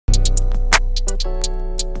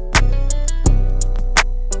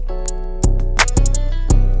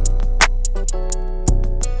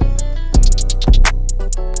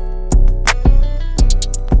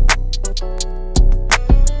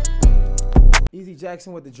Easy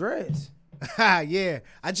Jackson with the dreads. Yeah,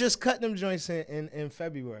 I just cut them joints in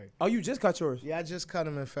February. Oh, you just cut yours? Yeah, I just cut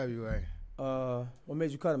them in February. What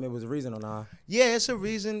made you cut them? It was a reason or not? Yeah, it's a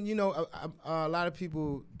reason. You know, a lot of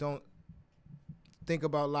people don't think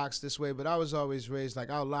about locks this way, but I was always raised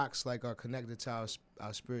like our locks like are connected to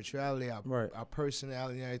our spirituality, our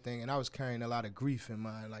personality and everything. And I was carrying a lot of grief in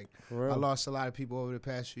mine. Like I lost a lot of people over the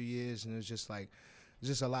past few years, and it was just like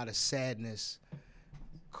a lot of sadness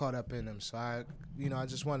caught up in them. So I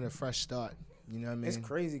just wanted a fresh start. You know what I mean? It's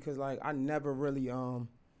crazy because like I never really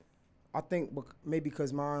I think maybe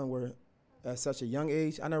because mine were at such a young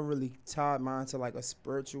age, I never really tied mine to like a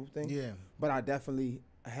spiritual thing. Yeah. But I definitely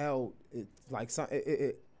held it like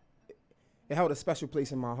it held a special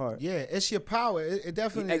place in my heart. Yeah, it's your power. It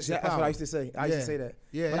definitely is your power. That's what I used to say. I used to say that.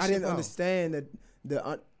 Yeah, but I didn't understand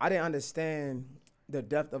I didn't understand the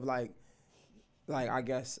depth of like I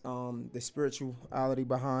guess the spirituality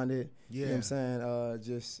behind it. Yeah. You know what I'm saying?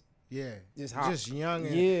 Just young.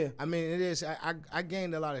 And, yeah. I mean, it is. I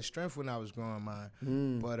gained a lot of strength when I was growing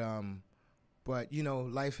mine. But you know,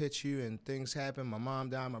 life hits you and things happen. My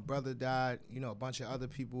mom died, my brother died. You know, a bunch of other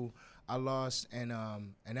people I lost, and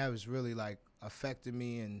that was really like affected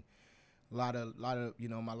me, and a lot of you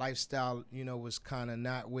know, my lifestyle, you know, was kind of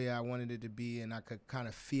not where I wanted it to be, and I could kind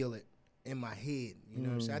of feel it in my head. You know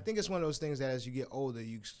what I'm saying? I think it's one of those things that as you get older,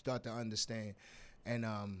 you start to understand, and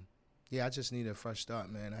yeah, I just need a fresh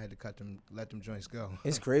start, man. I had to let them joints go.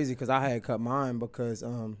 It's crazy because I had cut mine because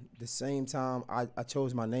the same time I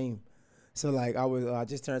chose my name. So like I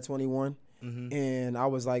just turned 21, and I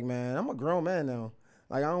was like, man, I'm a grown man now.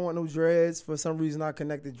 Like I don't want no dreads. For some reason, I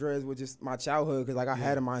connected dreads with just my childhood because like I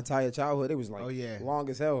had them my entire childhood. It was like long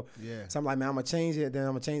as hell. Yeah. So I'm like, man, I'm gonna change it. Then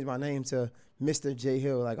I'm gonna change my name to Mr. J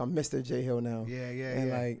Hill. Like I'm Mr. J Hill now. And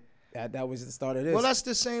like that was the start of this. Well, that's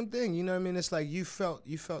the same thing. You know what I mean? It's like you felt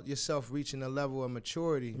yourself reaching a level of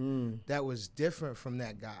maturity that was different from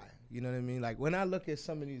that guy. You know what I mean? Like when I look at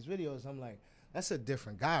some of these videos, I'm like, that's a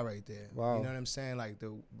different guy right there. Wow. You know what I'm saying? Like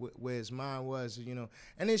where his mind was, you know.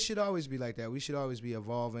 And it should always be like that. We should always be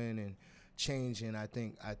evolving and changing. I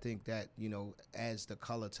think that, you know, adds the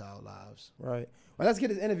color to our lives. Right. Well, let's get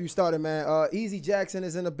this interview started, man. Easy Jackson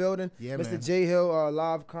is in the building. Yeah, Mr. man. J Hill,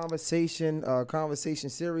 live conversation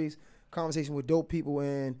series, conversation with dope people.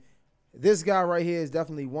 And this guy right here is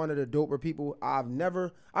definitely one of the doper people I don't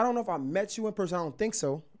know if I met you in person. I don't think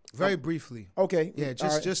so. Very briefly. Okay. Yeah,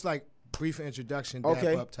 just like brief introduction, dap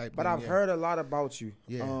up type but thing. I've heard a lot about you.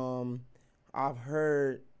 Yeah. I've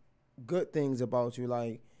heard good things about you.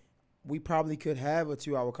 Like, we probably could have a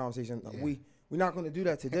 2-hour conversation. Yeah. We're not going to do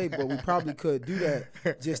that today, but we probably could do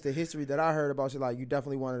that. Just the history that I heard about you. Like, you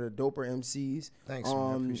definitely one of the doper MCs. Thanks, man.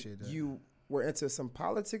 I appreciate that. You were into some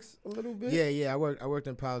politics a little bit. Yeah. I worked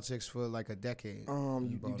in politics for like a decade.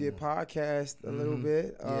 You did podcast a little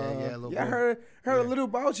bit. A little bit. I heard a little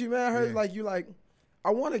about you, man. I heard like you like. I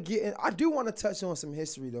want to get in. I do want to touch on some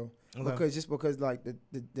history though, because like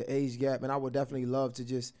the age gap, and I would definitely love to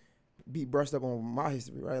just be brushed up on my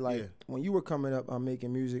history, right? Like when you were coming up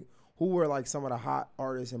making music, who were like some of the hot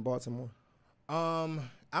artists in Baltimore?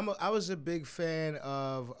 I was a big fan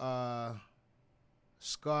of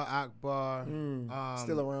Scar Akbar.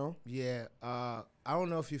 Still around? Yeah. I don't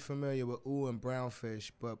know if you're familiar with Ooh and Brownfish,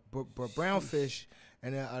 but Brownfish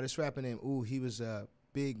and this rapper named Ooh, he was a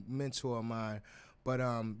big mentor of mine. But,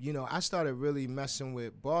 you know, I started really messing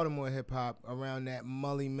with Baltimore hip-hop around that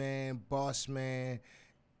Mully Man, Boss Man,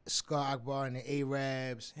 Scar Akbar and the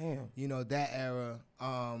Arabs. Damn. You know, that era.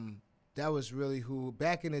 That was really who.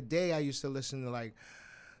 Back in the day, I used to listen to, like,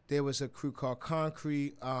 there was a crew called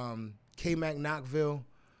Concrete, K-Mac Knoxville.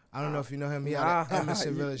 I don't know if you know him. He out of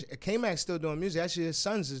Emerson Village. K-Mac's still doing music. Actually, his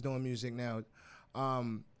sons is doing music now.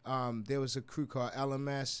 There was a crew called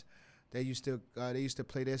LMS. They used to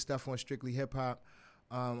play their stuff on Strictly Hip Hop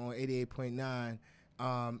on 88.9.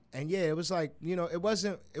 And yeah, it was like, you know, it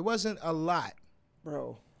wasn't a lot.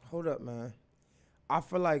 Bro, hold up, man. I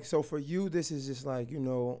feel like, so for you, this is just like, you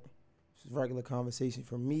know, just regular conversation.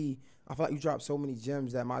 For me, I feel like you dropped so many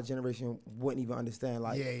gems that my generation wouldn't even understand.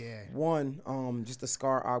 Like, one, just the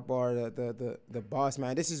Scar Akbar, the Boss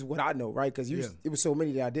Man. This is what I know, right? Because it was so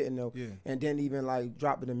many that I didn't know. Yeah. And then even like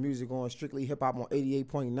dropping the music on Strictly Hip Hop on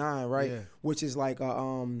 88.9, right? Yeah. Which is like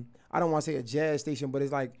I don't want to say a jazz station, but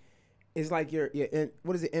it's like your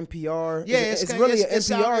what is it, NPR? Yeah, it's really an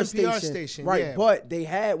NPR station, right? Yeah. But they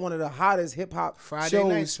had one of the hottest hip hop Friday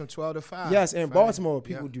nights from 12 to 5. Yes, in Baltimore,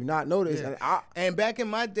 people do not know this. Yeah. And back in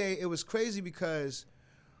my day, it was crazy because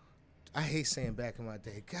I hate saying back in my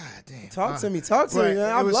day. God damn. Talk to me,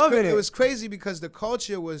 man. I'm loving it. It was crazy because the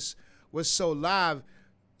culture was so live.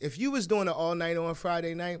 If you was doing it all night on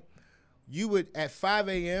Friday night, you would at 5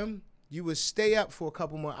 a.m. you would stay up for a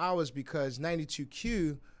couple more hours because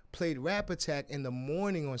 92Q played Rap Attack in the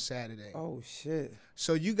morning on Saturday. Oh shit!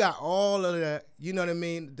 So you got all of the, you know what I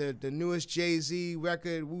mean, the newest Jay-Z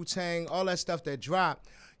record, Wu-Tang, all that stuff that dropped.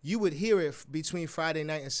 You would hear it between Friday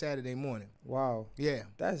night and Saturday morning. Wow. Yeah.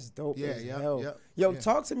 That's dope. Yeah, as yeah, hell. yeah. Yo, yeah.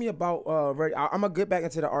 talk to me about I'm gonna get back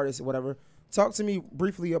into the artists or whatever. Talk to me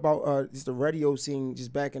briefly about just the radio scene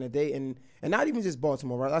just back in the day, and not even just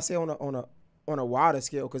Baltimore, right? I say on a wider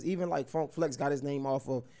scale, because even like Funk Flex got his name off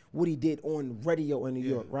of what he did on radio in New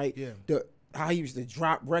York, right? Yeah. How he used to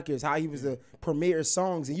drop records, how he was to premiere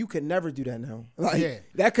songs, and you could never do that now. Like Yeah.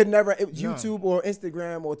 that could never YouTube or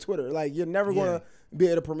Instagram or Twitter. Like you're never gonna be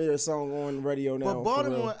able to premiere a song on radio now. But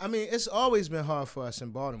Baltimore, I mean, it's always been hard for us in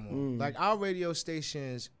Baltimore. Like our radio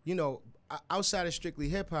stations, you know, outside of strictly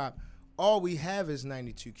hip hop, all we have is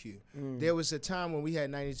 92Q. There was a time when we had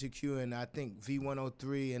 92Q and I think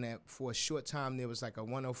V103, and for a short time there was like a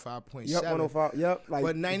 105.7. Yep, 105. Yep. Like,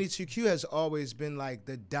 but 92Q has always been like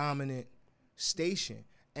the dominant station.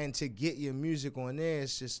 And to get your music on there,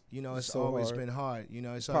 it's just, you know, it's so always hard. been hard. You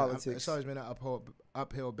know, it's Politics. always been an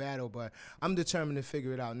uphill battle. But I'm determined to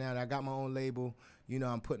figure it out now. I got my own label. You know,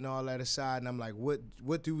 I'm putting all that aside, and I'm like,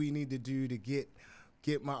 what do we need to do to get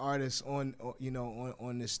my artists on, you know,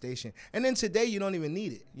 on this station? And then today you don't even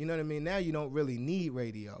need it. You know what I mean? Now you don't really need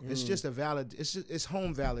radio. It's just it's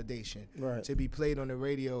home validation to be played on the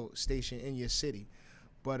radio station in your city.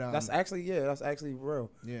 But that's actually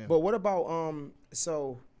real. Yeah. But what about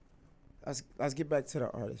so let's get back to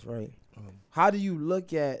the artists, right? How do you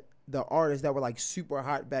look at the artists that were like super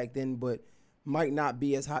hot back then, but might not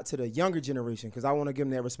be as hot to the younger generation? Because I want to give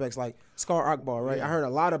them their respects, like Scar Akbar, right? Yeah. I heard a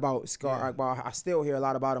lot about Scar Akbar. I still hear a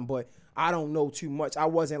lot about him, but I don't know too much. I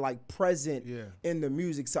wasn't like present in the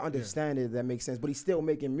music to understand it. If that makes sense. But he's still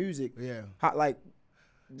making music. Yeah. How, like.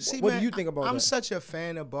 See, what man, do you think about that? I'm such a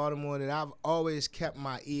fan of Baltimore that I've always kept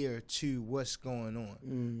my ear to what's going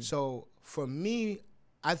on. So for me,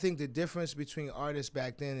 I think the difference between artists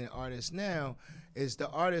back then and artists now is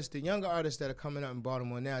the younger artists that are coming up in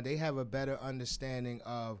Baltimore now, they have a better understanding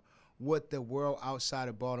of what the world outside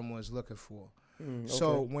of Baltimore is looking for.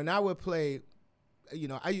 So when I would play, you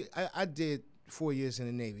know, I did 4 years in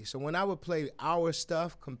the Navy. So when I would play our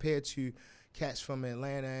stuff compared to cats from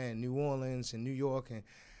Atlanta and New Orleans and New York, and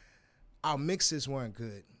our mixes weren't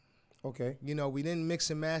good. Okay. You know, we didn't mix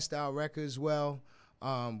and master our records well.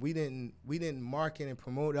 We didn't market and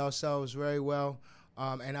promote ourselves very well.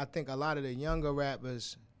 And I think a lot of the younger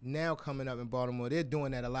rappers now coming up in Baltimore, they're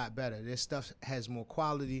doing that a lot better. Their stuff has more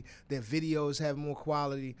quality. Their videos have more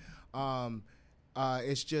quality.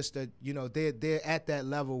 It's just that, you know, they're at that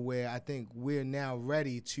level where I think we're now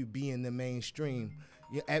ready to be in the mainstream.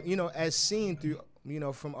 You know, as seen through, you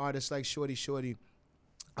know, from artists like Shorty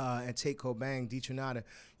and Take Cobain, Deetronada,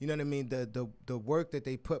 you know what I mean? The work that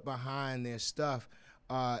they put behind their stuff,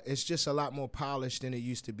 it's just a lot more polished than it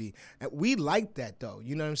used to be. And we like that, though.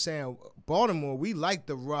 You know what I'm saying? Baltimore, we like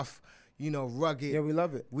the rough, you know, rugged. Yeah, we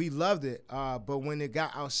love it. We loved it. But when it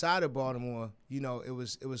got outside of Baltimore, you know, it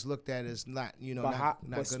was looked at as not, you know, not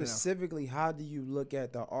good specifically, enough. how do you look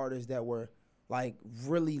at the artists that were like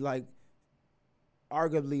really like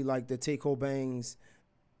arguably like the Take Cobains,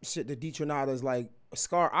 shit, the Deetronadas, like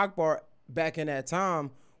Scar Akbar back in that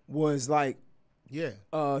time was like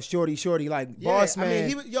Shorty, like Boss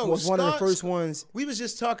Man, I mean, was one of the first ones. We was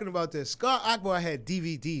just talking about this. Scar Akbar had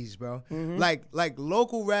DVDs, bro. Like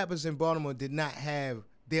local rappers in Baltimore did not have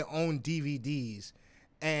their own DVDs.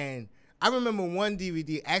 And I remember one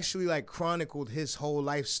DVD actually like chronicled his whole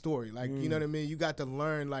life story. Like, you know what I mean? You got to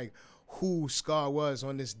learn like who Scar was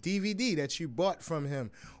on this DVD that you bought from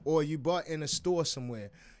him or you bought in a store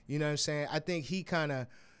somewhere. You know what I'm saying? I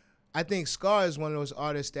think Scar is one of those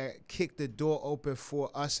artists that kicked the door open for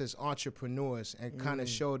us as entrepreneurs and kind of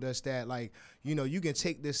showed us that, like, you know, you can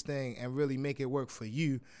take this thing and really make it work for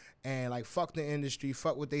you and, like, fuck the industry,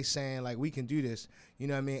 fuck what they saying, like, we can do this. You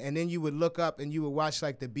know what I mean? And then you would look up and you would watch,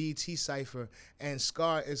 like, the BET Cypher and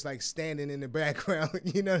Scar is, like, standing in the background.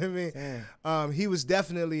 You know what I mean? He was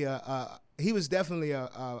definitely a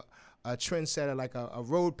trendsetter, like a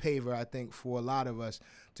road paver, I think, for a lot of us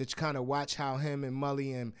to kind of watch how him and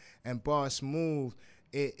Mully and Boss moved.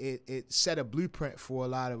 It set a blueprint for a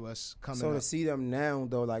lot of us coming up. So to see them now,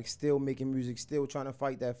 though, like still making music, still trying to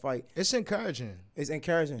fight that fight. It's encouraging. It's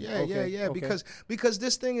encouraging. Yeah, yeah. Because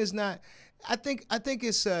this thing is not, I think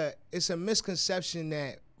it's a misconception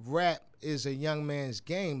that rap is a young man's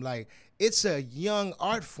game. Like, it's a young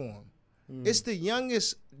art form. It's the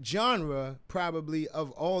youngest genre probably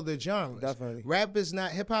of all the genres. Definitely.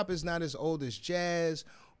 Hip hop is not as old as jazz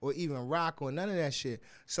or even rock or none of that shit.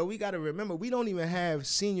 So we got to remember, we don't even have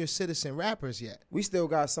senior citizen rappers yet. We still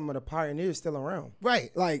got some of the pioneers still around. Right.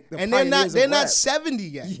 Like, and they're not 70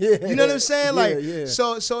 yet. Yeah. You know what I'm saying? Like, yeah.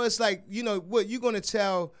 so it's like, you know, what you're going to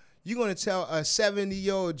tell a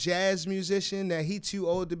 70-year-old jazz musician that he too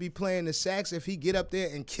old to be playing the sax if he get up there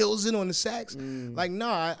and kills it on the sax? Like, no,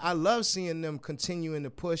 I love seeing them continuing to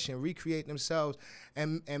push and recreate themselves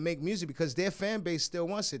and make music because their fan base still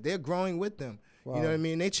wants it. They're growing with them. Wow. You know what I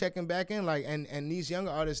mean? They checking back in, like, and these younger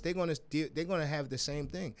artists, they're gonna have the same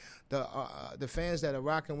thing. The fans that are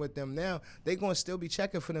rocking with them now, they're gonna still be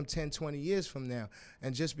checking for them 10, 20 years from now.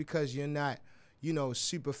 And just because you're not, you know,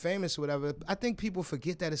 super famous or whatever, I think people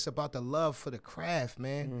forget that it's about the love for the craft,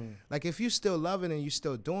 man. Like, if you still love it and you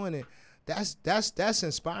still doing it, that's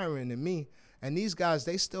inspiring to me. And these guys,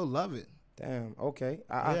 they still love it. Damn. Okay.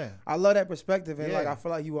 I love that perspective, and like I feel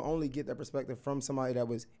like you will only get that perspective from somebody that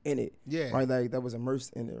was in it. Yeah. Right. Like that was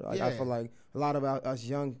immersed in it. Like I feel like a lot of us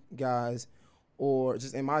young guys, or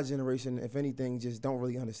just in my generation, if anything, just don't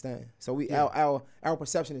really understand. So our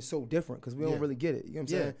perception is so different because we don't really get it. You know what I'm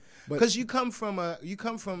saying? Because you come from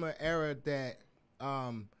an era that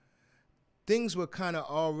things were kind of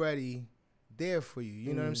already there for you.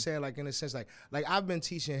 You know what I'm saying? Like, in a sense, like I've been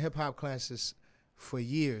teaching hip hop classes for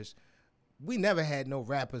years. We never had no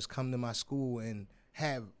rappers come to my school and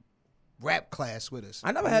have rap class with us.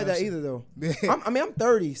 I never had that either, though. I'm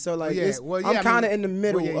 30, so like I'm kind of in the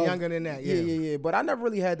middle. Well, you're younger than that. Yeah. But I never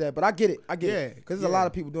really had that. But I get it. Because there's a lot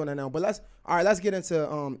of people doing that now. But let's get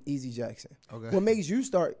into Easy Jackson. Okay. What made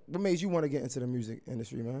you want to get into the music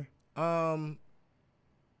industry, man? I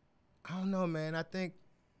don't know, man. I think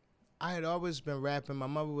I had always been rapping. My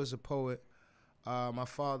mother was a poet. My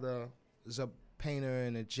father was a painter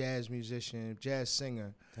and a jazz musician, jazz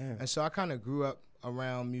singer. Damn. And so I kind of grew up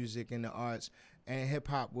around music and the arts, and hip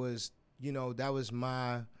hop was, you know, that was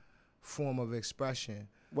my form of expression.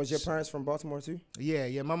 Was your parents from Baltimore too?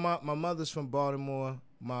 Yeah. My mother's from Baltimore.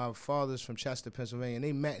 My father's from Chester, Pennsylvania, and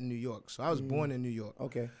they met in New York. So I was born in New York.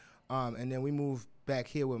 Okay. And then we moved back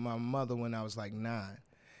here with my mother when I was like 9.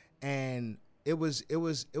 And it was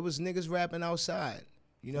niggas rapping outside.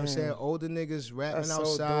 You know what I'm saying? Older niggas rapping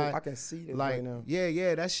outside. Dope. I can see this like, right now.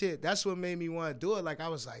 Yeah, that shit. That's what made me want to do it. Like, I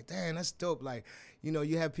was like, damn, that's dope. Like, you know,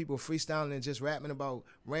 you have people freestyling and just rapping about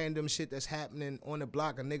random shit that's happening on the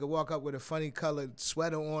block. A nigga walk up with a funny colored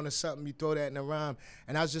sweater on or something. You throw that in a rhyme.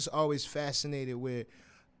 And I was just always fascinated with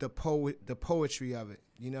the poetry of it.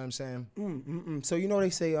 You know what I'm saying? So, you know,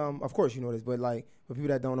 they say, of course you know this, but like for people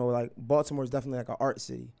that don't know, like Baltimore is definitely like an art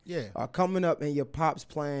city. Yeah. Coming up and your pops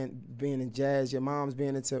being in jazz, your mom's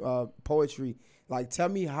being into poetry. Like, tell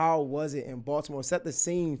me, how was it in Baltimore? Set the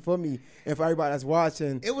scene for me and for everybody that's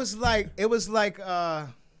watching. It was like I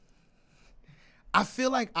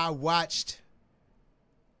feel like I watched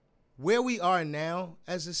where we are now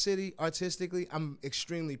as a city artistically. I'm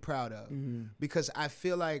extremely proud of because I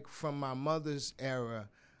feel like from my mother's era,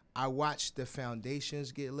 I watched the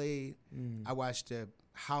foundations get laid. I watched the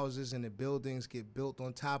houses and the buildings get built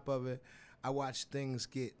on top of it. I watched things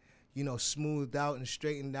get, you know, smoothed out and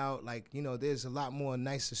straightened out. Like, you know, there's a lot more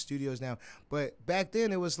nicer studios now. But back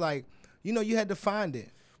then it was like, you know, you had to find it.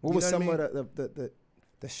 What was some of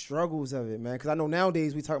the struggles of it, man? Because I know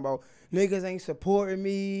nowadays we talk about niggas ain't supporting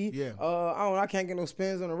me. Yeah. I can't get no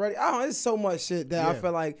spins on the radio. There's so much shit that I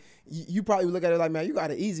feel like you probably look at it like, man, you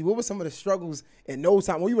got it easy. What were some of the struggles in those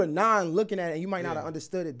times when you were 9 looking at it and you might not have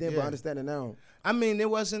understood it then, but understand it now? I mean, it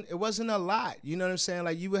wasn't a lot. You know what I'm saying?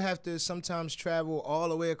 Like, you would have to sometimes travel all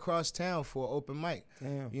the way across town for an open mic.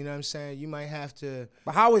 Damn. You know what I'm saying? You might have to.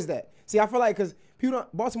 But how is that? See, I feel like because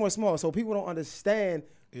Baltimore is small, so people don't understand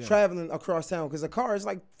traveling across town because a car is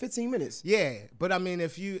like 15 minutes. Yeah, but I mean,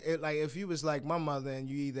 if you was like my mother and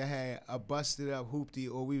you either had a busted up hoopty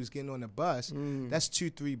or we was getting on the bus, that's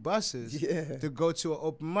 2-3 buses to go to an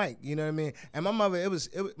open mic. You know what I mean? And my mother,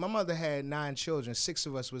 my mother had 9 children. 6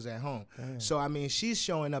 of us was at home. Damn. So I mean, she's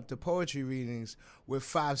showing up to poetry readings with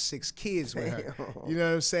 5-6 kids with her. You know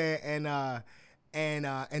what I'm saying?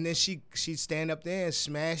 And then she'd stand up there and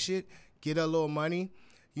smash it, get her little money,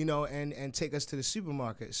 you know, and take us to the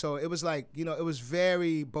supermarket. So it was like, you know, it was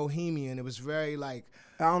very bohemian. It was very like,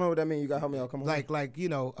 I don't know what that means. You gotta help me out. Come on. Like you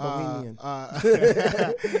know, bohemian.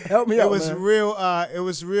 Help me out. It was man. real. It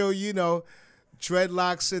was real. You know,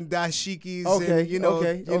 dreadlocks and dashikis. Okay. And, you know,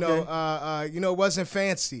 okay. It wasn't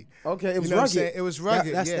fancy. Okay. It was rugged. What I'm saying? It was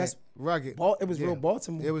rugged. That's rugged. It was real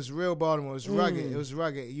Baltimore. It was real Baltimore. It was rugged. It was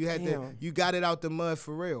rugged. You had you got it out the mud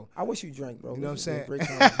for real. I wish you drank, bro. You know what I'm saying?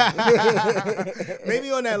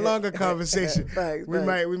 Maybe on that longer conversation,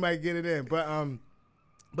 we might get it in. But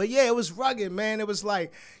But yeah, it was rugged, man. It was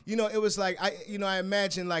like, it was like I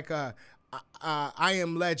imagine like I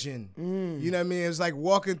Am Legend. You know what I mean? It was like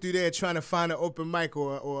walking through there trying to find an open mic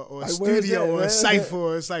or a like, studio or a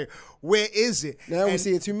cypher. It's like, where is it? Now we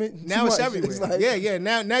see it too much. Now it's everywhere. It's like, yeah.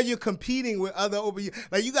 Now you're competing with other open.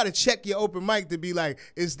 Like you got to check your open mic to be like,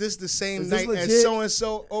 is this the same night as so and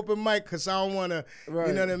so open mic? Because I don't want to. Right.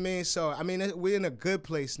 You know what I mean? So I mean, we're in a good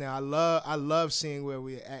place now. I love seeing where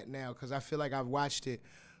we're at now because I feel like I've watched it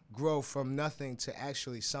grow from nothing to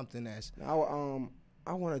actually something that's.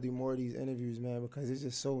 I want to do more of these interviews, man, because it's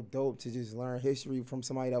just so dope to just learn history from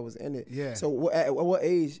somebody that was in it. Yeah. So at what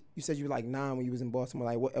age, you said you were like 9 when you was in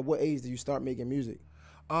Baltimore. Like, at what age did you start making music?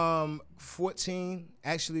 14.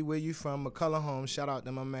 Actually, where you from? McCullough Homes. Shout out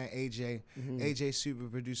to my man AJ. AJ Super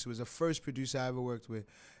Producer was the first producer I ever worked with.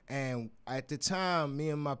 And at the time, me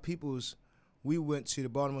and my peoples, we went to the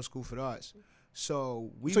Baltimore School for the Arts.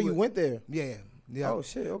 So you went there? Yeah. Oh,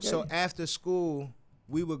 shit, okay. So after school,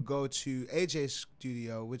 we would go to AJ's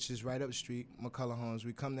studio, which is right up the street, McCullough Homes.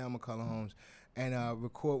 We come down McCullough Homes and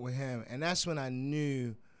record with him. And that's when I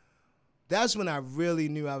really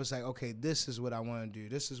knew I was like, okay, this is what I want to do.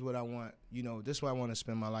 This is what I want, this is what I want to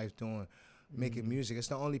spend my life doing, making music. It's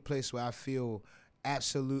the only place where I feel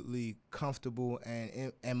absolutely comfortable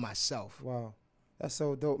and myself. Wow. That's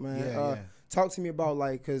so dope, man. Yeah. Talk to me about,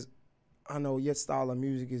 like, because I know your style of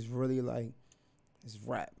music is really, like, it's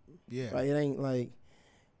rap. Yeah. Right? It ain't, like,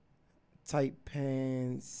 tight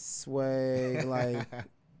pants, swag, like,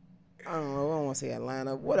 I don't want to say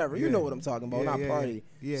Atlanta, whatever. You know what I'm talking about, not party.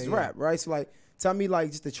 It's rap, right? So, like, tell me,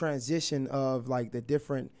 like, just the transition of, like, the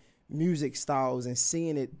different music styles and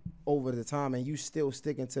seeing it over the time and you still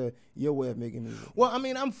sticking to your way of making music. Well, I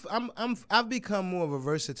mean, I've become more of a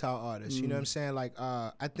versatile artist, you know what I'm saying? Like,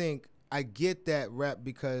 I think I get that rap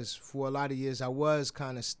because for a lot of years I was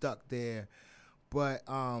kind of stuck there. But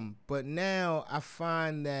now I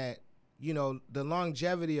find that, the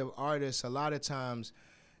longevity of artists a lot of times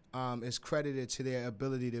is credited to their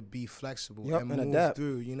ability to be flexible and move adapt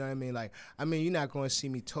through. You know what I mean? Like, you're not going to see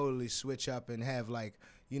me totally switch up and have like,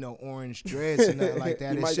 orange dreads and nothing like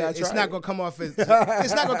that. It's not gonna come off as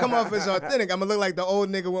authentic. I'm gonna look like the old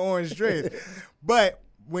nigga with orange dreads. But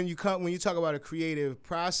when you talk about a creative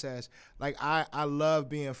process, like I love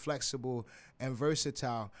being flexible and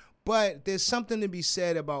versatile. But there's something to be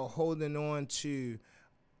said about holding on to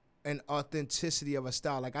an authenticity of a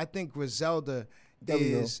style. Like I think Griselda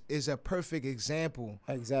is a perfect example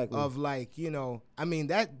of like,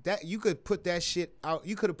 that you could put that shit out.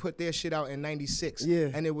 You could have put their shit out in 96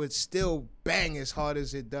 and it would still bang as hard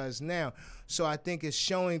as it does now. So I think it's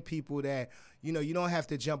showing people that, you don't have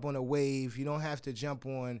to jump on a wave. You don't have to jump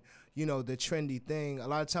on, the trendy thing. A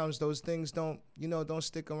lot of times those things don't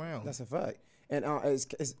stick around. That's a fact. And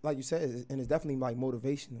it's like you said, and it's definitely like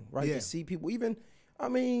motivational, right? Yeah. To see people, even,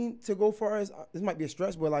 to go far as, this might be a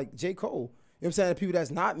stretch, but like J. Cole, you know what I'm saying? People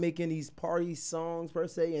that's not making these party songs per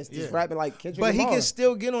se and just rapping like Kendrick Lamar. But he can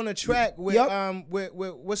still get on a track with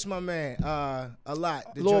what's my man? A lot.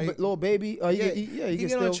 Lil Baby. He can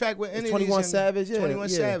get on a track with any 21 Savage. 21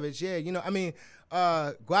 Savage. Yeah.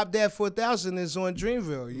 Guap Dad 4000 is on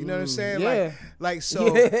Dreamville. You know what I'm saying? Yeah. Like so.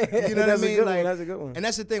 You know what I mean? That's a good one. And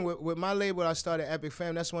that's the thing with my label. I started Epic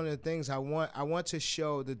Fam. That's one of the things I want to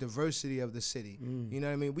show the diversity of the city. You know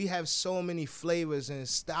what I mean? We have so many flavors and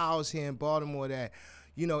styles here in Baltimore that,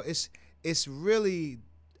 it's really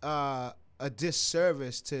a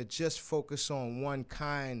disservice to just focus on one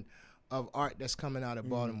kind of art that's coming out of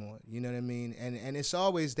Baltimore. You know what I mean? And it's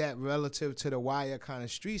always that relative to the Wire kind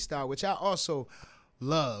of street style, which I also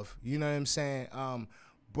love. You know what I'm saying?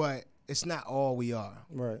 But it's not all we are.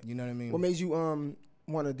 Right. You know what I mean? What made you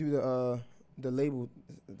want to do the label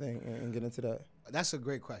thing and get into that? That's a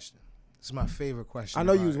great question. It's my favorite question. I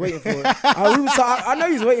know you was waiting for it. I know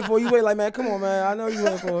you was waiting for it. You wait like, man, come on, man. I know you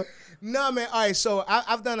waiting for it. No, man. All right, so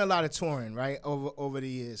I've done a lot of touring, right, over the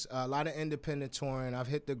years. A lot of independent touring. I've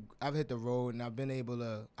hit the road, and I've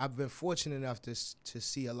been fortunate enough to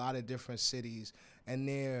see a lot of different cities and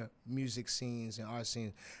their music scenes and art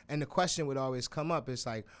scenes. And the question would always come up, it's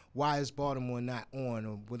like, why is Baltimore not on?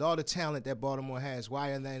 Or with all the talent that Baltimore has,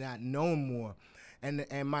 why are they not known more? And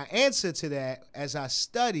my answer to that, as I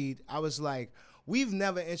studied, I was like, we've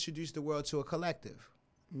never introduced the world to a collective.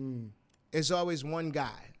 It's always one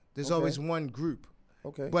guy. There's always one group.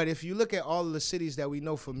 Okay. But if you look at all of the cities that we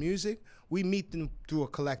know for music, we meet them through a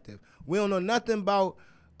collective. We don't know nothing about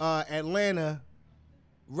Atlanta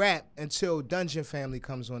rap until Dungeon Family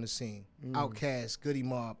comes on the scene. Outkast, Goody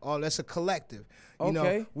Mob, that's a collective. You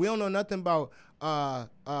know, we don't know nothing about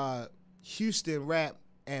Houston rap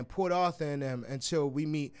and Port Arthur and them until we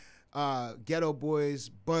meet Ghetto Boys,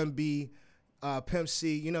 Bun B, Pimp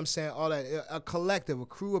C, you know what I'm saying? All that, a collective, a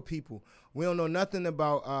crew of people. We don't know nothing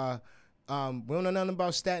about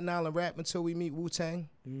Staten Island rap until we meet Wu-Tang.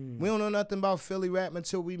 We don't know nothing about Philly rap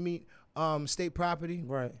until we meet State Property.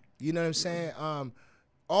 Right. You know what I'm saying?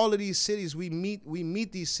 All of these cities, we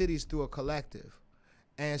meet these cities through a collective.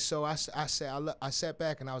 And so I sat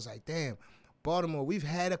back and I was like, damn, Baltimore, we've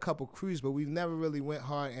had a couple crews, but we've never really went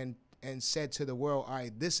hard and said to the world, all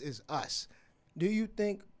right, this is us. Do you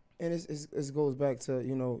think, and it goes back to,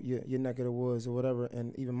 you know, your neck of the woods or whatever,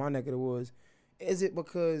 and even my neck of the woods, is it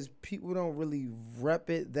because people don't really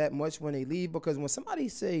rep it that much when they leave? Because when somebody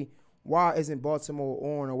say, why isn't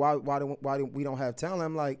Baltimore on, or why we don't have talent,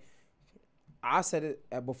 I'm like, I said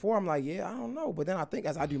it before, I'm like, yeah, I don't know. But then I think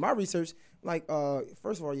as I do my research, like,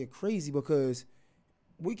 first of all, you're crazy because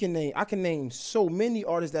I can name so many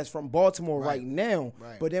artists that's from Baltimore right now.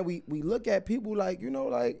 Right. But then we look at people like, you know,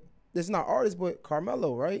 like, this is not artists, but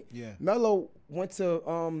Carmelo, right? Yeah. Melo went to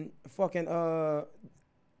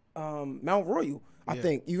Mount Royal, I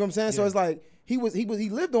think. You know what I'm saying? Yeah. So it's like he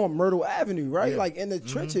lived on Myrtle Avenue, right? Yeah. Like in the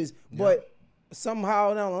trenches. But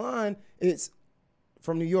somehow down the line, it's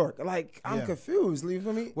from New York. Like, I'm confused. You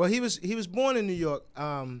feel me? Well, he was born in New York,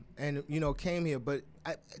 and you know, came here. But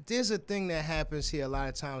there's a thing that happens here a lot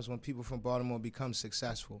of times when people from Baltimore become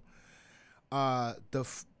successful.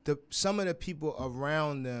 Some of the people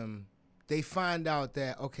around them, they find out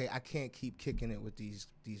that, okay, I can't keep kicking it with these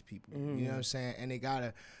people. Mm-hmm. You know what I'm saying? And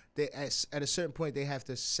at a certain point, they have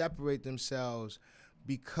to separate themselves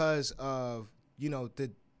because of, you know,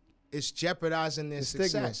 it's jeopardizing their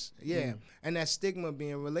success. Yeah. And that stigma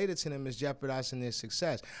being related to them is jeopardizing their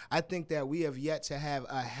success. I think that we have yet to have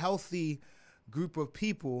a healthy group of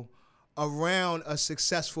people around a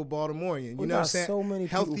successful Baltimorean. You know what I'm saying? So many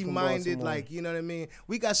healthy-minded, like, you know what I mean?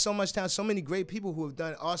 We got so much talent, so many great people who have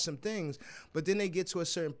done awesome things, but then they get to a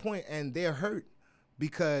certain point and they're hurt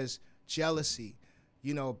because jealousy,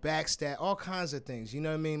 you know, backstab, all kinds of things. You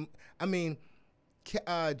know what I mean?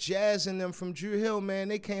 Jazz and them from Drew Hill, man,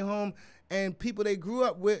 they came home and people they grew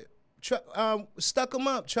up with stuck them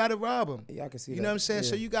up, tried to rob them. Yeah, I can see that. You know what I'm saying? Yeah.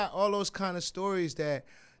 So you got all those kind of stories that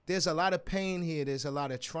there's a lot of pain here. There's a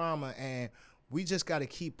lot of trauma, and we just got to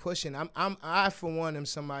keep pushing. I for one am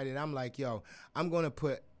somebody that I'm like, yo, I'm gonna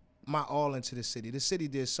put my all into the city. The city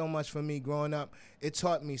did so much for me growing up. It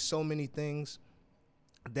taught me so many things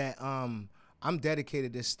that I'm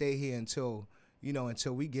dedicated to stay here until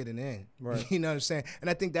we get it in. Right. You know what I'm saying? And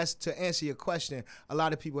I think that's, to answer your question, a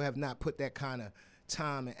lot of people have not put that kind of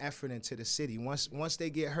time and effort into the city. Once they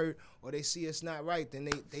get hurt or they see it's not right, then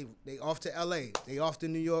they off to LA, they off to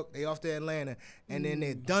New York, they off to Atlanta, and then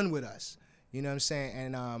they're done with us. You know what I'm saying?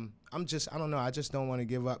 And I don't know, I just don't want to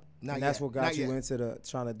give up. And that's what got you into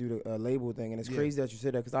trying to do the label thing. And it's crazy that you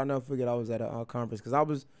said that, because I'll never forget I was at a conference, because I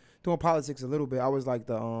was doing politics a little bit. I was like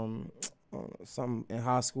the something in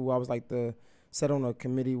high school. I was like sat on a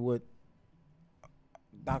committee with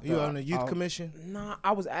Dr. You on the youth commission? Nah,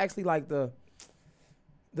 I was actually like the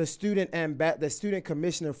student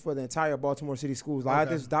commissioner for the entire Baltimore City schools. Like,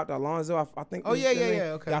 this Dr. Alonzo, I think. Oh,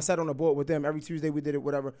 yeah, okay. I sat on the board with them every Tuesday. We did it,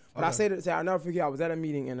 whatever. But I say I'll never forget. I was at a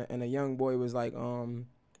meeting and a young boy was like,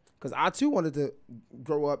 because I too wanted to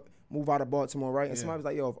grow up, move out of Baltimore, right? And somebody was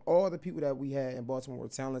like, yo, if all the people that we had in Baltimore were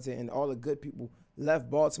talented and all the good people left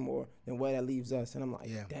Baltimore, then where that leaves us? And I'm like,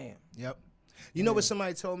 damn. Yep. You know what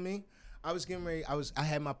somebody told me? I was getting ready. I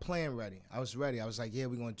had my plan ready. I was ready. I was like, yeah,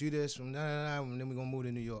 we're gonna do this, and then we're gonna move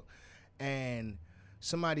to New York. And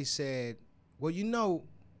somebody said, well, you know,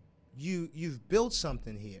 you've built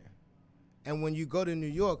something here, and when you go to New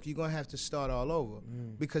York, you're gonna have to start all over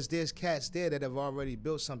because there's cats there that have already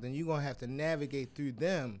built something. You're gonna have to navigate through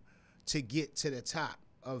them to get to the top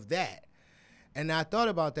of that. And I thought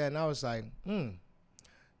about that, and I was like,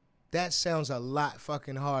 that sounds a lot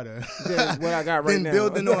fucking harder than what I got right than now.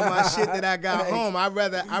 Building on my shit that I got home. I'd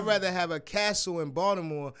rather have a castle in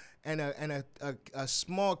Baltimore and a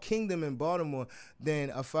small kingdom in Baltimore than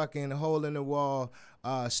a fucking hole in the wall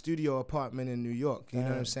studio apartment in New York. You know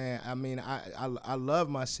what I'm saying? I mean, I love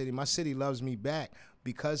my city. My city loves me back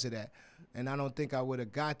because of that. And I don't think I would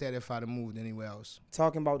have got that if I'd have moved anywhere else.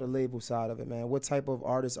 Talking about the label side of it, man, what type of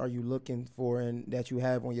artists are you looking for and that you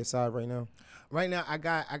have on your side right now? Right now, I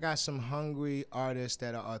got some hungry artists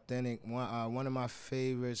that are authentic. One of my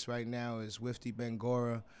favorites right now is Wifty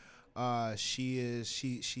Bangora.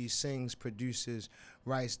 She sings, produces,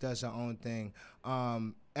 writes, does her own thing.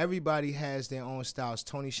 Everybody has their own styles.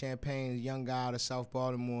 Tony Champagne, young guy out of South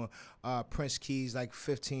Baltimore. Prince Keys, like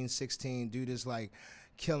 15, 16, dude is like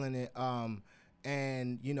killing it.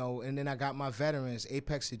 And you know, and then I got my veterans.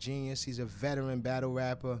 Apex the Genius, he's a veteran battle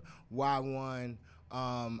rapper. Y1,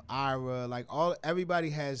 Ira, like everybody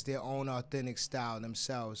has their own authentic style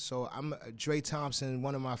themselves. So I'm Dre Thompson,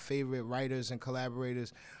 one of my favorite writers and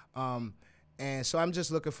collaborators. And so I'm just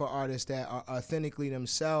looking for artists that are authentically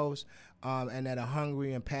themselves, and that are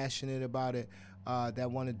hungry and passionate about it, that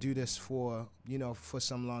want to do this for, you know, for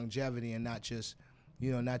some longevity and not just,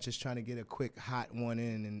 you know, not just trying to get a quick hot one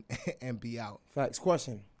in and be out. Facts.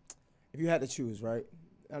 Question. If you had to choose, right?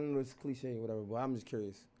 I don't know if it's cliche or whatever, but I'm just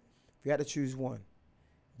curious. If you had to choose one,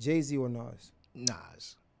 Jay-Z or Nas?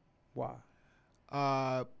 Nas. Why?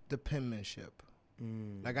 The penmanship.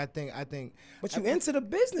 Like I think. But you into the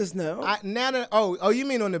business now. You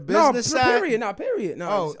mean on the business side? Period.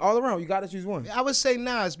 No, all around. You got to choose one. I would say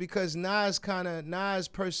Nas, because Nas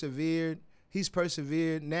persevered. He's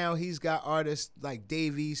persevered. Now he's got artists like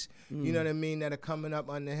Davies, you know what I mean, that are coming up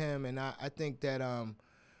under him. And I think that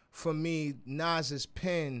for me, Nas's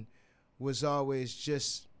pen was always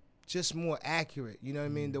just more accurate. You know what I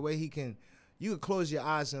mean? The way you could close your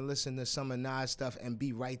eyes and listen to some of Nas stuff and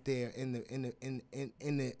be right there in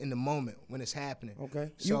the moment when it's happening.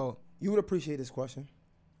 Okay. So you would appreciate this question.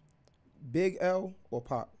 Big L or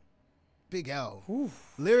Pac? Big L.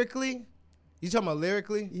 Oof. Lyrically? You talking about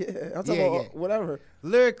lyrically? Yeah, I'm talking about whatever.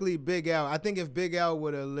 Lyrically, Big L. I think if Big L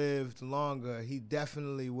would have lived longer, he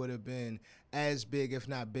definitely would have been as big, if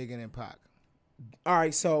not bigger than Pac. All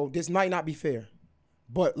right, so this might not be fair,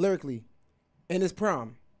 but lyrically, in his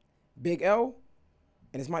prime, Big L,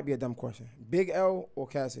 and this might be a dumb question, Big L or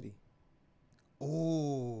Cassidy?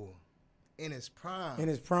 Ooh, in his prime. In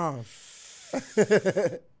his prime.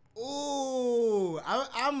 Ooh,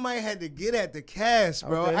 I might have to get at the Cass,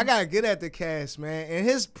 bro. Okay. I gotta get at the Cass, man. In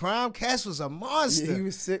his prime, Cass was a monster. Yeah, he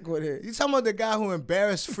was sick with it. You talking about the guy who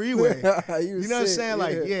embarrassed Freeway? He was You know what I'm sick, saying?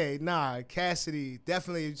 Like, Cassidy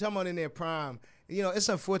definitely. You talking about in their prime? You know, it's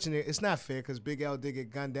unfortunate. It's not fair because Big L did get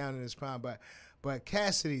gunned down in his prime, but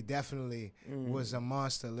Cassidy definitely was a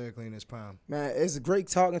monster lyrically in his prime. Man, it's great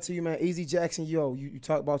talking to you, man. Easy Jackson, you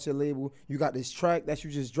talk about your label. You got this track that you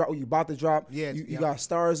just dropped, you about to drop. Yeah, you got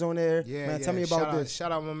Stars on there. Yeah, man, tell me about this.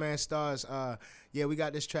 Shout out my man Stars. Yeah, we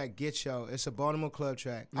got this track, Get Yo. It's a Baltimore club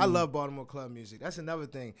track. I love Baltimore club music. That's another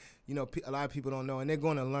thing, you know, a lot of people don't know, and they're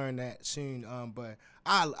going to learn that soon. But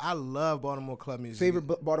I love Baltimore club music.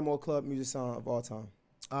 Favorite Baltimore club music song of all time?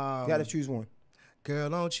 You got to choose one.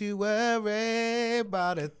 Girl, don't you worry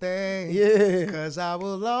about a thing. Yeah. 'Cause I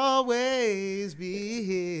will always be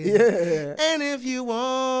here. Yeah. And if you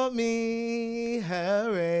want me,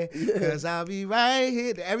 hurry. Yeah. 'Cause I'll be right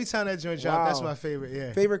here. Every time that joint drop, that's my favorite,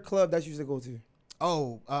 yeah. Favorite club that you used to go to?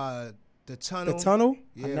 Oh, the Tunnel. The Tunnel?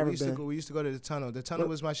 Yeah, I've never we used to go to the Tunnel. The Tunnel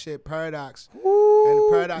was my shit. Paradox. Ooh, And the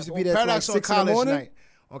Paradox, used to be there Paradox till like 6 in the college morning? night.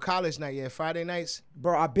 On college night, yeah, Friday nights.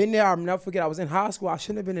 Bro, I've been there. I'll never forget. I was in high school. I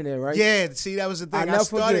shouldn't have been in there, right? Yeah, see, that was the thing. I never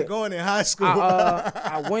started forget. going in high school.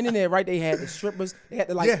 I went in there, right? They had the strippers. They had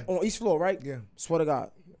the, on each floor, right? Yeah. Swear to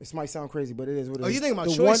God. This might sound crazy, but it is what it is. Oh, you think about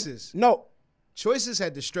The Choices? No. Choices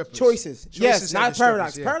had the strippers. Choices. Yes, had not the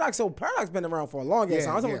Paradox. strippers, yeah. Paradox been around for a long time. I was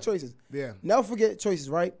talking about Choices. Yeah. Never forget Choices,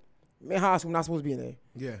 right? I'm in high school, I'm not supposed to be in there.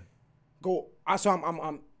 Yeah.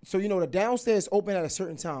 So you know the downstairs open at a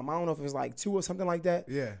certain time. I don't know if it's like 2 or something like that.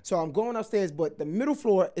 Yeah. So I'm going upstairs, but the middle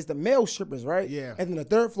floor is the male strippers, right? Yeah. And then the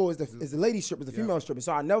third floor is the lady strippers, the female strippers.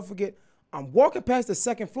 So I never forget. I'm walking past the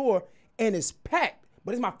second floor and it's packed.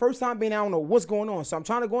 But it's my first time being there. I don't know what's going on. So I'm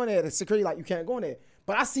trying to go in there. The security like, you can't go in there.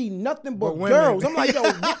 But I see nothing but girls. I'm like, yo,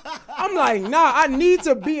 I'm like, nah, I need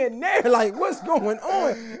to be in there. Like, what's going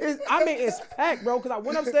on? It's packed, bro. Because I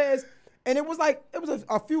went upstairs and it was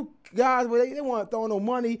a few guys where they weren't throwing no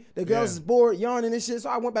money. The girls is bored, yawning and shit. So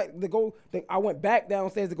I went back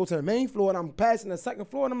downstairs to go to the main floor, and I'm passing the second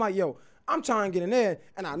floor, and I'm like, yo, I'm trying to get in there.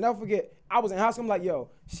 And I never forget, I was in high school. I'm like, yo,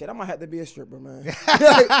 shit, I might have to be a stripper, man. Yo,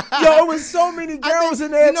 it was so many girls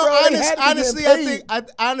in there, bro.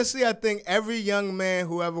 Honestly, I think every young man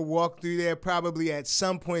who ever walked through there probably at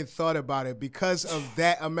some point thought about it because of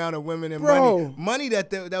that amount of women and money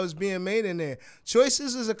that was being made in there.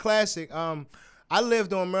 Choices is a classic. I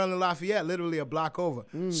lived on Maryland Lafayette, literally a block over.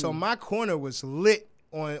 So my corner was lit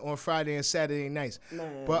on Friday and Saturday nights.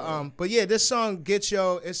 Man. But yeah, this song Get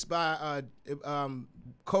Yo, it's by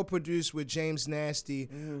co-produced with James Nasty.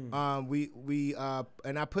 And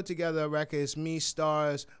I put together a record. It's me,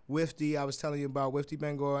 Stars, Wifty. I was telling you about Wifty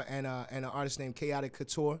Bangor and an artist named Chaotic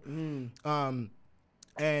Couture. And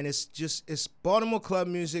it's Baltimore club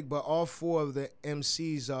music, but all 4 of the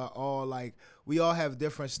MCs are all like, we all have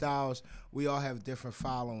different styles. We all have different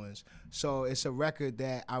followings. So it's a record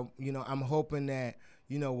that I'm hoping that,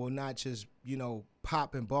 will not just,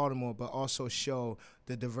 pop in Baltimore, but also show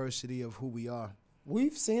the diversity of who we are.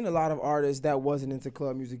 We've seen a lot of artists that wasn't into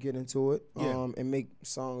club music get into it, Yeah. And make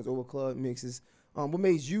songs over club mixes. What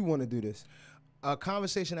made you want to do this? A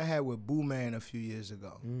conversation I had with Boo Man a few years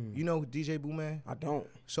ago. You know DJ Boo Man? I don't.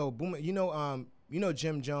 So Boo Man, you know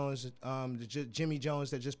Jim Jones, Jimmy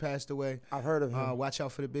Jones that just passed away. I've heard of him. Watch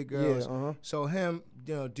out for the big girls. Yeah, So him,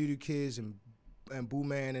 Doo-Doo Kids and Boo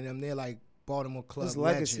Man and them, they're like Baltimore club This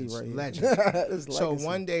legacy legends. right here. Legends. This So legacy.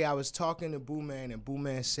 one day I was talking to Boo Man, and Boo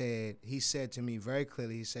Man said to me very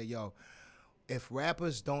clearly, he said, yo, if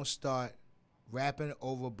rappers don't start rapping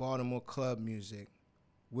over Baltimore club music,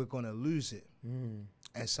 we're gonna lose it. And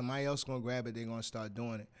somebody else gonna grab it, they're gonna start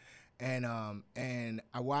doing it. And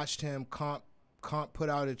I watched him Comp put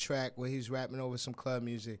out a track where he's rapping over some club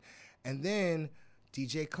music. And then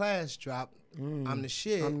DJ Class dropped I'm the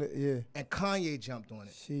Shit. And Kanye jumped on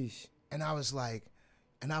it. Sheesh. And I was like,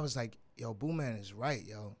 yo, Boo Man is right,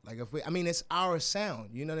 yo. Like it's our sound.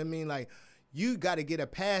 You know what I mean? Like, you got to get a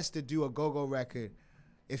pass to do a go-go record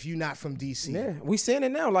if you're not from DC. Yeah, we seeing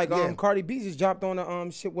it now. Like Yeah. Cardi B just dropped on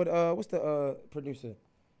the shit with what's the producer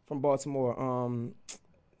from Baltimore?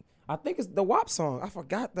 I think it's the WAP song. I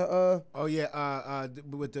forgot the Oh yeah,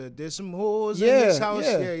 with the there's some hoes in this house.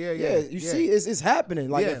 Yeah. You see, it's happening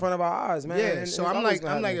like in front of our eyes, man. Yeah. And So it's I'm always like,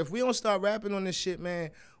 gonna happen. if we don't start rapping on this shit,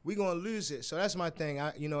 man, we gonna lose it. So that's my thing.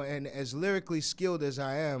 And as lyrically skilled as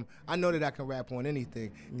I am, I know that I can rap on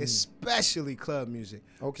anything, especially club music.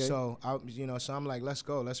 Okay. So so I'm like, let's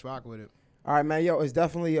go, let's rock with it. All right, man. Yo, it's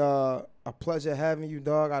definitely a pleasure having you,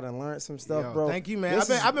 dog. I done learned some stuff, Yo, bro. thank you, man. This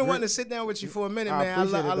I've been is wanting to sit down with you for a minute, I man. I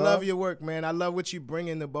appreciate it, love dog. your work, man. I love what you bring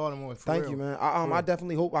into Baltimore. Thank you, man. I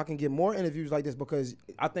definitely hope I can get more interviews like this because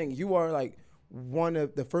I think you are like one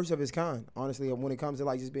of the first of his kind, honestly, when it comes to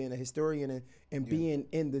like just being a historian and being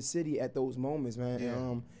in the city at those moments, man. Yeah.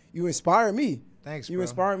 And, you inspire me. Thanks, You bro.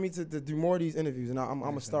 inspire me to do more of these interviews, and I'm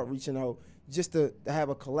gonna start reaching out just to have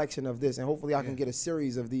a collection of this, and hopefully I can get a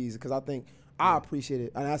series of these because I think I appreciate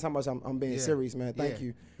it, and that's how much I'm being serious, man. Thank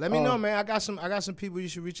you. Let me know, man. I got some people you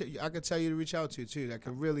should reach. I could tell you to reach out to too. That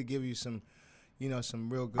could really give you some, some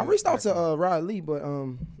real good. I reached out to Rod Lee, but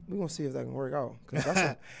we're gonna see if that can work out. Cause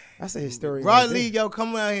that's a historian. Rod Lee, yo,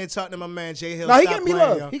 come out here and talk to my man Jay Hill. No, he Stop gave me playing,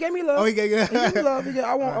 love. yo. He gave me love. Oh, he gave you. He gave me love.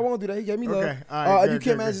 I won't do that. He gave me love. Okay. All right, if good, you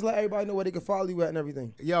can, good, man, good. just let everybody know where they can follow you at and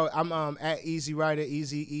everything. Yo, I'm at Easy Writer,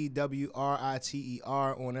 Easy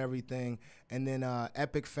EWRITER on everything, and then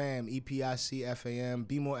Epic Fam, EPICFAM.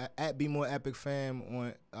 Be more Epic Fam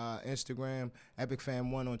on Instagram, Epic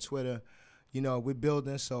Fam 1 on Twitter. We're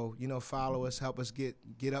building, so follow us, help us get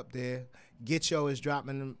up there. Get Yo is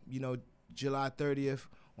dropping, July 30th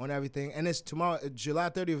on everything, and it's tomorrow. July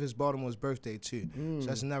 30th is Baltimore's birthday too, so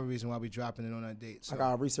that's another reason why we're dropping it on that date. So. I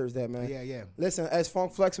gotta research that, man. Yeah. Listen, as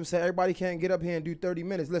Funk Flex would say, everybody can't get up here and do 30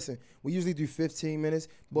 minutes. Listen, we usually do 15 minutes.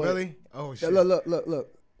 But Really? Oh shit.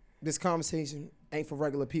 Look. This conversation ain't for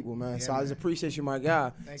regular people, man. Yeah, so I man. just appreciate you, my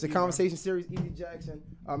guy. It's a you, conversation series. Easy Jackson,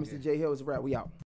 Mr. J Hill is a wrap. We out.